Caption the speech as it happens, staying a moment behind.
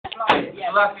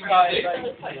the last thing you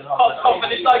do. Hot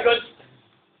and it's so good.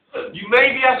 You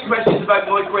may be asked questions about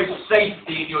microwave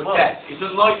safety in your test. It's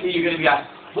unlikely you're going to be asked,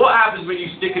 what happens when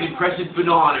you stick an impressive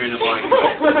banana in a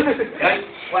microwave? Okay?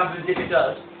 What happens if it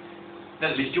does?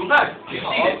 Then at least you'll know. You've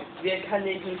seen it. Yeah, can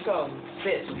you control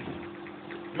bits?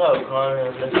 No,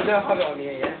 can't. You don't have it on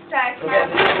here, yeah? I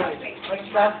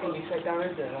just asking you said down,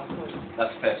 is it?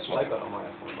 That's fair swap. I got it on my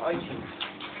iPhone. iTunes.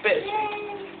 Bits.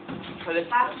 For this.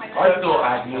 I thought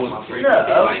I had more than 3 No.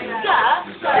 people.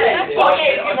 I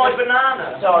gave you my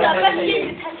banana. Sorry, No, I but didn't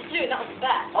you tend to do it, that was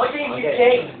best. I gave you Okay.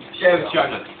 James. Share with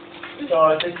Jonah.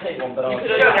 Sorry, I did take one, but I You was...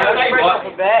 could Yeah, have okay, press what?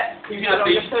 up a bit. You You can have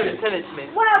could these. just tell it to me.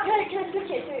 Wow, can I stick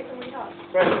it so it's somebody else?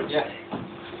 Press. Yeah.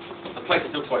 The plate's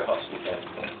still quite hot, so okay.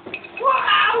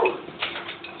 Wow!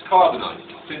 It's carbonised.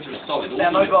 Center is solid.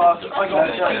 Then I got a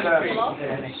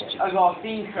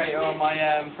bean crater on my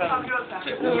phone.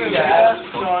 Yeah, it's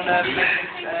on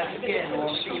skin or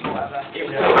bean or whatever.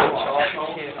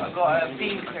 I got a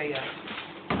bean crater.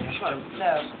 No,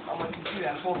 on my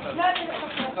computer, four phones.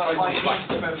 Got my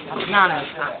Bananna.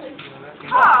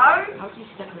 Oh!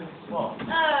 What?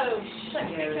 Oh, shut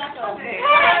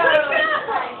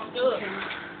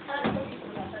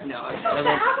No, I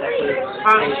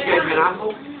Apparently she gave me an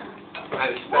apple.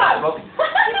 What?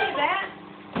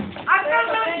 I've got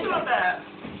no to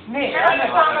it. Me? Oh,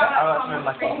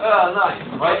 nice.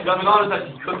 Right, the banana's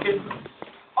actually cooking.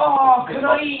 Oh, can I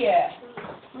eat it?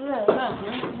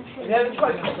 Have you ever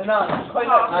tried banana? Quite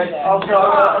nice. I'll throw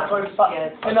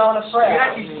Banana You bread. can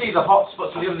actually see the hot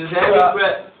spots on the other area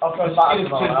where I'll throw the back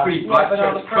skin on turns that. pretty Yeah, black.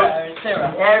 banana bread and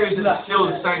syrup. The areas that are still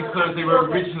the same colour as they were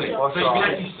originally. So you can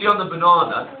actually see on the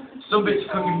banana, some bits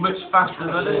are cooking much faster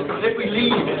than others. If we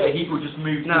leave it, the heat will just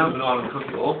move through the banana and cook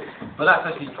it all. But that's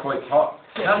actually quite hot.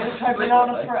 Have you tried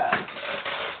banana bread?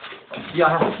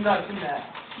 Yeah, I have No, it's in there.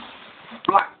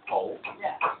 black pole.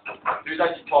 Yeah. There's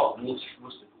actually part of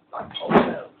mustard black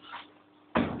pole.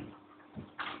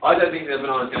 I don't think the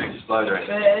banana's going to explode or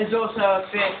anything. But there's also a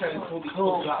beer cone called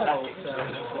Black Hole, so...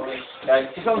 Okay.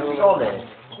 It's on solid.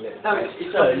 No, it's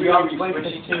So, you not have to wait for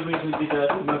really this 2 weeks to be the